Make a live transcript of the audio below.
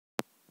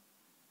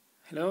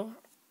Hello,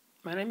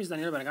 my name is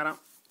Daniel Vergara.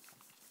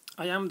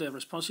 I am the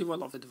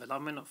responsible of the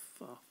development of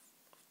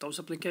those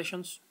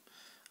applications,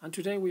 and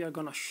today we are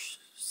gonna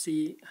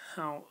see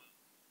how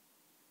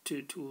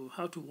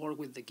to work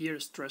with the gear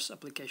stress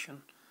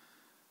application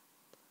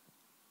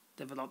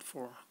developed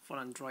for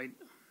Android.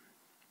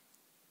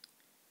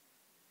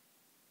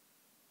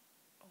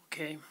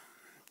 Okay,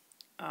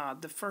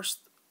 the first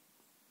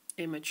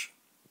image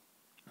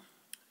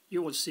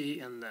you will see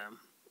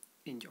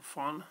in your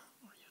phone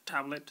or your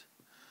tablet.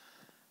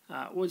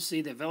 We'll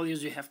see the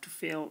values you have to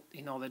fill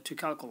in order to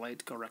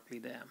calculate correctly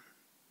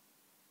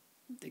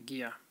the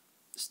gear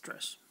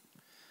stress.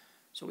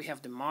 So we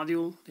have the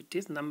module, the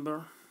teeth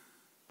number,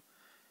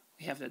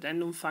 we have the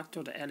addendum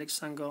factor, the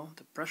helix angle,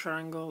 the pressure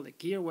angle, the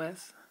gear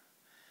width,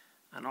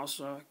 and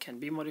also can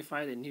be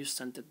modified the new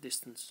centered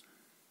distance.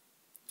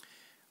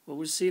 We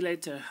will see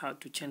later how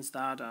to change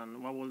that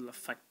and what will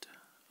affect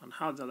and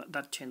how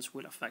that change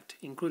will affect,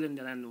 including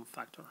the addendum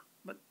factor.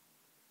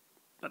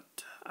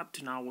 But up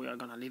to now we are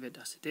going to leave it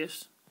as it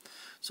is.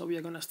 So we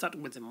are going to start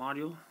with the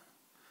module.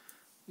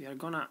 We are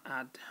going to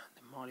add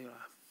the module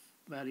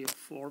value of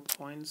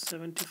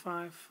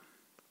 4.75.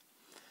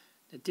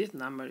 The teeth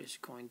number is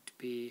going to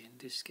be, in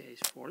this case,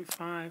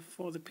 45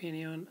 for the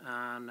pinion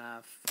and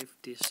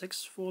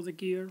 56 for the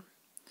gear.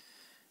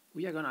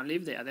 We are going to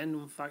leave the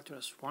addendum factor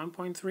as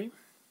 1.3.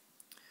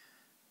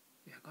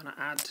 We are going to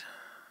add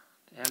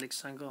the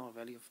helix angle, a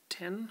value of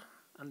 10,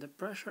 and the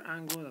pressure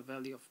angle, a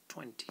value of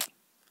 20.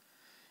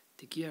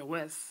 The gear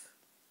width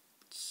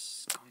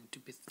is going to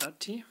be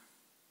 30.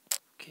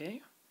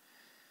 Okay.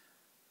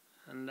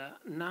 And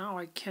now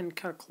I can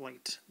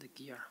calculate the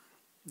gear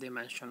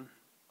dimension.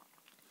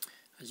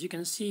 As you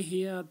can see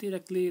here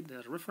directly,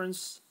 the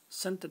reference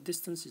center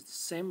distance is the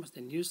same as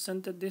the new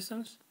center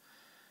distance.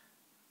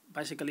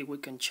 Basically, we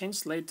can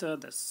change later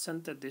the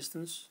center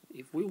distance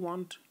if we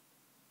want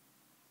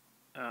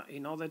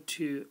in order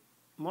to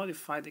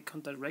modify the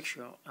contact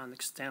ratio and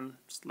extend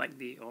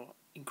slightly or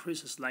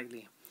increase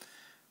slightly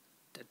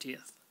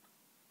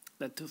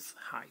the tooth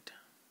height.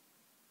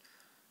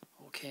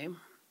 Okay,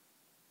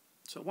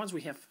 so once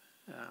we have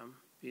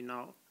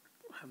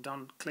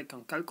click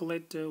on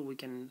calculator, we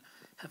can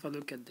have a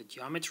look at the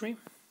geometry.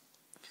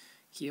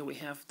 Here we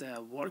have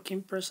the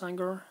working press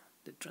angle,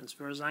 the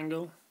transverse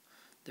angle,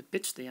 the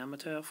pitch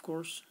diameter, of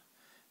course,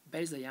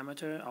 base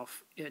diameter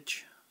of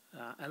each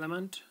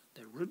element,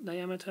 the root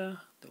diameter,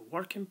 the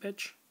working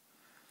pitch,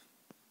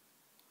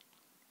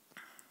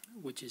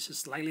 which is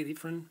slightly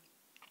different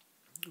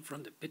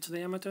from the pitch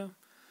diameter,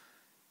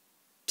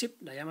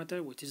 tip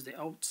diameter, which is the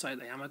outside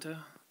diameter,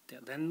 the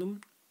addendum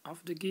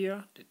of the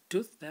gear, the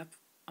tooth depth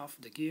of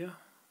the gear,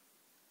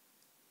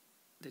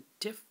 the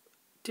tip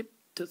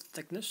tooth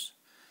thickness.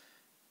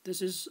 This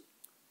is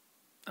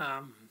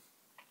a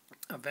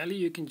value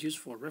you can use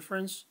for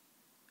reference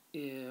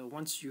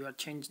once you are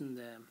changing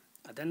the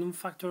addendum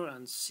factor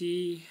and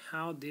see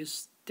how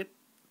this tip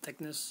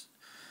thickness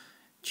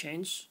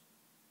changes.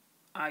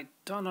 I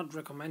do not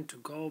recommend to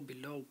go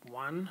below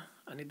 1,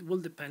 and it will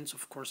depend,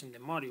 of course, in the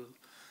module.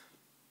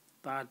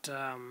 But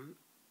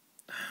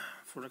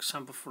for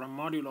example, for a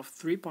module of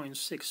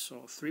 3.6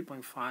 or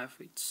 3.5,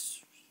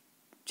 it's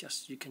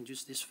just you can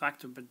use this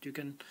factor, but you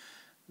can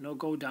not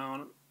go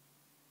down,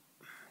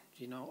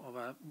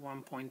 over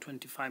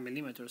 1.25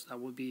 millimeters. That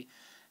would be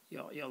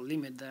your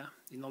limit there,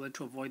 in order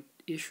to avoid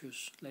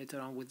issues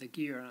later on with the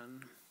gear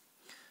and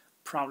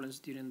problems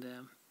during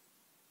the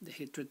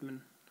heat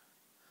treatment.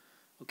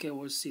 Okay,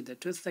 we'll see the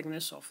tooth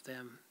thickness of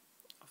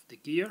the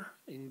gear.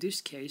 In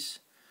this case,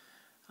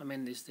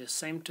 it's the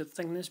same tooth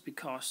thickness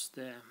because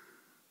the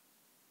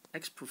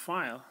X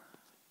profile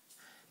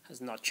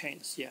has not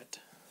changed yet.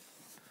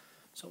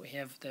 So we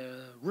have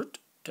the root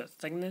tooth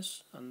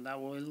thickness, and that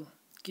will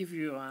give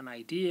you an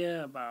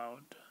idea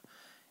about,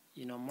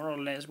 more or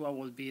less what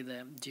will be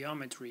the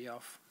geometry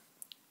of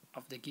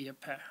the gear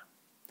pair.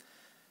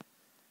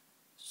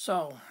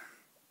 So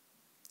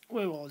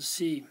we will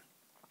see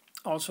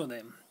also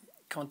the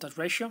contact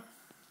ratio.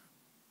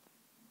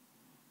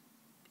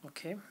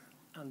 Okay,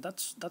 and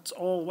that's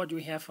all what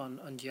we have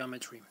on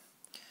geometry.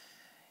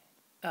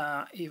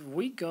 If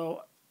we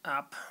go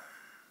up,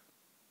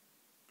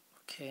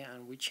 okay,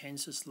 and we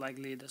change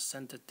slightly the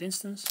center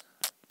distance,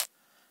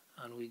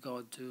 and we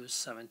go to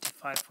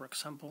 75, for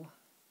example,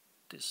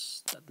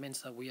 that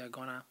means that we are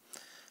gonna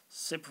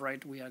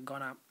separate. We are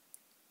gonna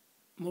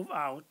move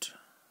out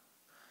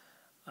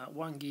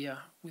one gear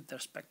with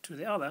respect to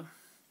the other,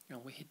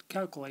 and we hit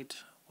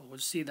calculate. We will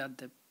see that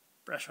the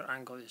pressure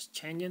angle is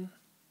changing.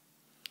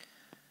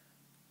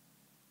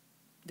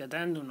 The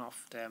addendum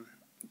of the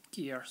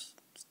gears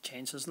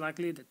changes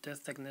slightly. The tooth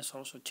thickness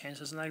also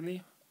changes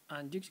slightly,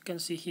 and you can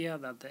see here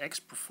that the X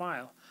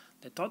profile,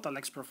 the total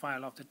X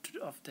profile of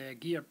the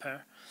gear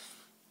pair,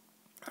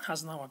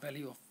 has now a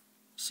value of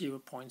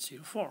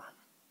 0.04.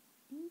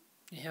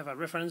 You have a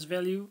reference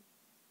value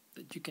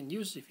that you can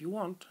use if you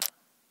want.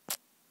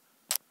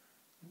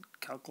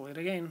 Calculate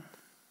again.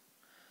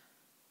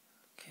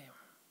 Okay,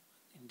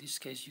 in this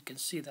case you can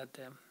see that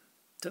the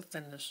tooth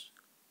thickness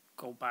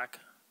go back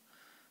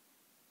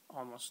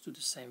almost to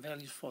the same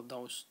values for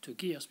those two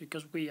gears,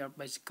 because we are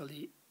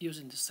basically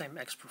using the same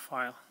X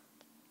profile.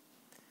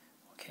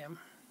 Okay.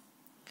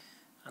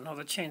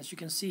 Another change, you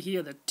can see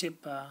here the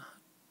tip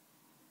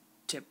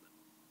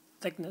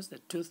thickness, the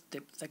tooth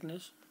tip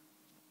thickness.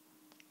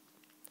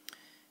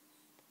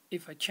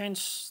 If I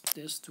change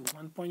this to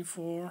 1.4,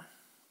 for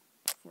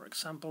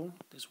example,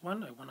 this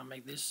one, I want to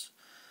make this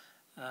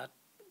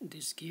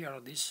this gear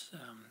or this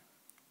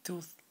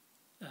tooth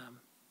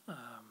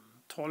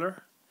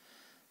taller.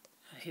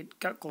 I hit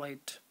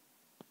calculate.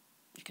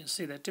 You can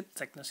see the tip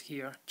thickness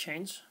here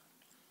change.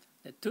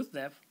 The tooth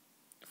depth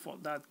for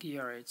that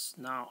gear is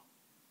now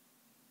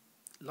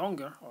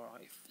longer, or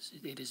if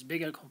it is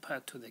bigger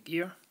compared to the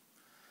gear.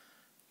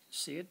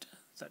 See it,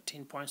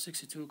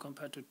 13.62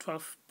 compared to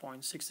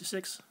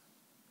 12.66.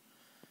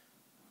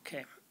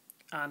 Okay,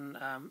 and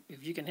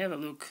if you can have a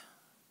look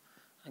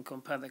and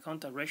compare the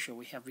contact ratio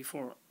we have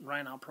before,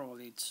 right now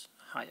probably it's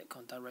higher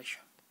contact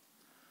ratio.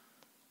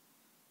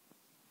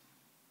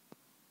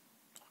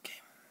 Okay.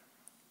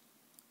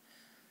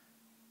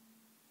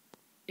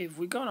 If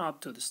we go now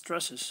to the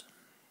stresses,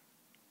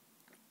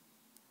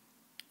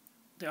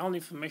 the only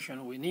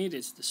information we need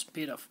is the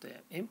speed of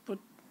the input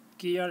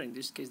gear, in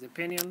this case the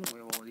pinion.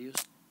 We will use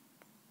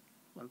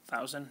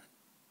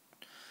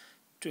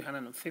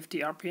 1,250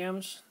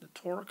 RPMs, the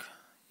torque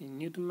in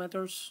Newton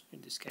meters,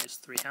 in this case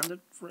 300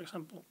 for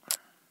example,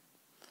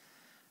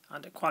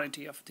 and the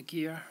quality of the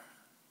gear.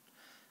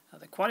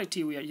 The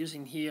quality we are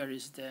using here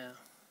is the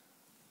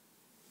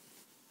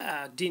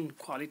DIN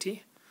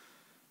quality.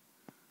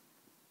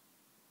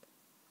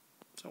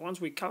 So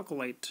once we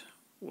calculate,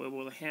 we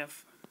will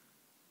have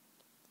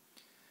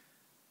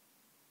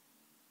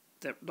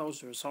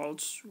those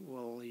results.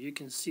 Well, you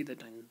can see the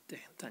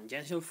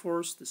tangential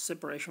force, the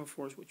separation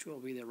force, which will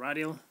be the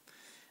radial,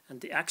 and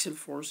the axial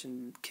force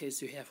in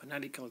case you have an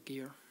helical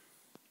gear.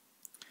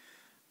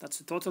 That's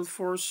the total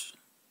force,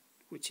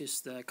 which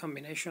is the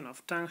combination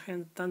of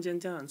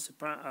tangential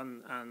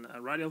and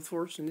radial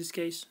force in this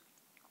case.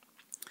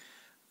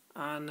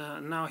 And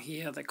now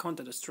here the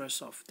contact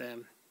stress of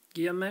the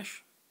gear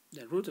mesh,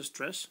 the root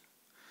stress,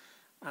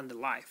 and the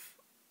life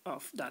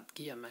of that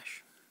gear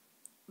mesh.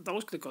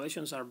 Those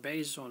calculations are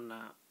based on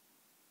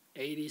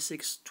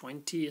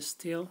 8620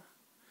 steel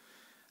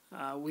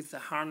with the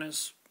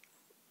harness,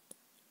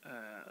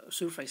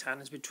 surface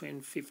harness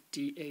between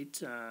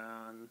 58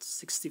 and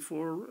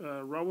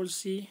 64 Rowell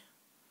C.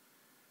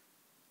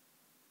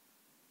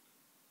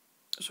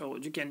 So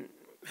you can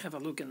have a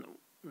look and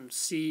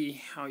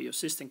see how your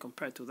system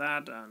compared to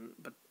that.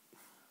 But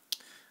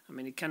I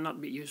mean, it cannot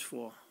be used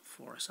for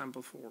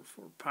example for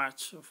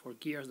parts or for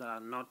gears that are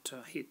not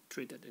heat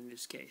treated in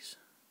this case.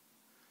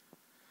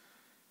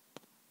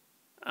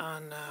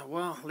 And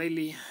well,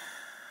 lately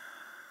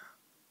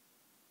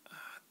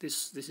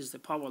this is the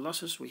power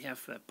losses. We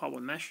have a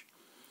power mesh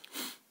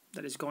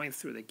that is going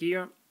through the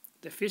gear.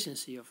 The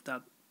efficiency of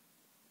that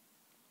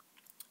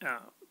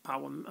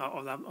power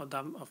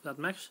of that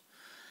mesh,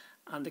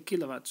 and the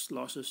kilowatts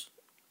losses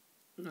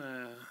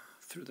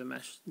through the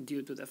mesh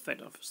due to the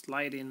effect of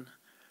sliding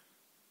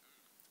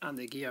and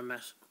the gear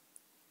mesh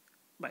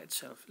by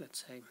itself, let's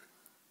say.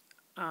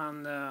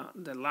 And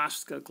the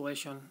last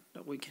calculation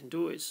that we can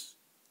do is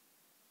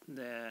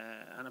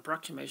an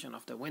approximation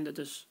of the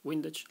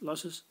windage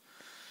losses.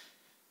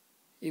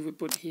 If we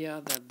put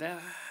here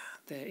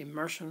the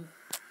immersion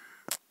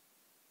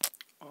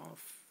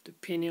of the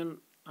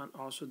pinion and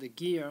also the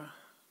gear,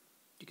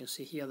 you can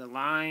see here the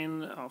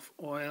line of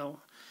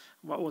oil.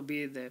 What would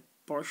be the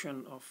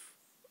portion of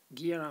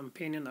gear and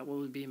pinion that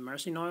will be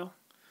immersed in oil?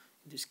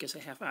 In this case I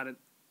have added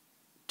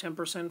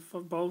 10%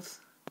 for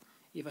both.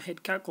 If I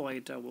hit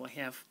calculate, I will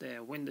have the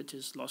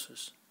windages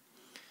losses.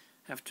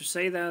 I have to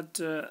say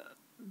that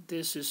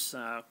this is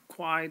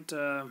quite,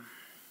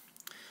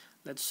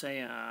 let's say,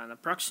 an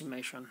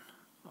approximation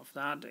of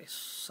that. Is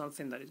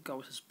something that it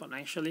goes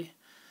exponentially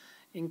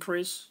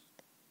increase.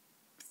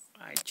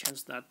 I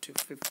changed that to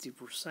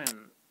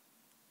 50%,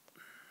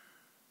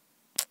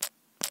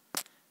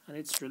 and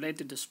it's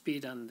related to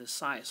speed and the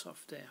size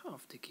of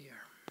the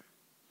gear.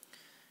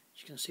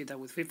 You can see that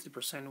with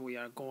 50% we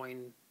are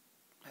going,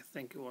 I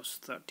think it was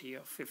 30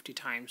 or 50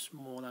 times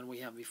more than we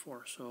have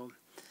before. So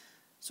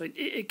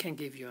it can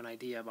give you an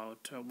idea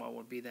about what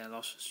would be the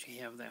losses you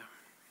have there.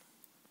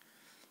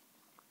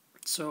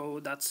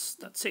 So that's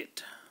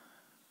it.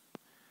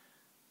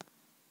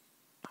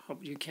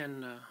 Hope you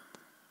can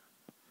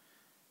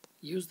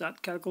use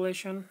that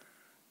calculation.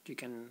 You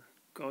can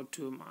go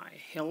to my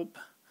help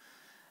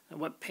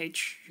web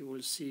page. You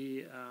will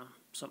see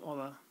some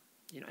other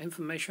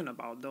information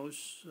about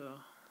those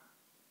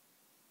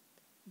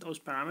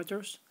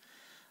parameters.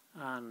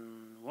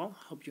 And well,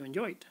 hope you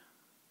enjoyed.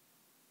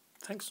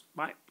 Thanks.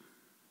 Bye.